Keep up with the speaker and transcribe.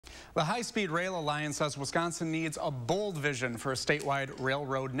The High Speed Rail Alliance says Wisconsin needs a bold vision for a statewide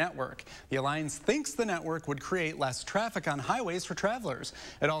railroad network. The alliance thinks the network would create less traffic on highways for travelers.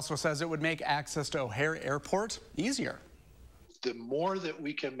 It also says it would make access to O'Hare Airport easier. The more that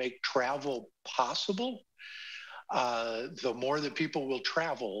we can make travel possible, the more that people will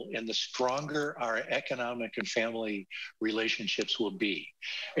travel and the stronger our economic and family relationships will be.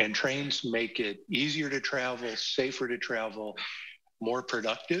 And trains make it easier to travel, safer to travel, more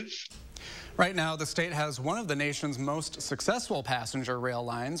productive. Right now, the state has one of the nation's most successful passenger rail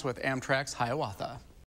lines with Amtrak's Hiawatha.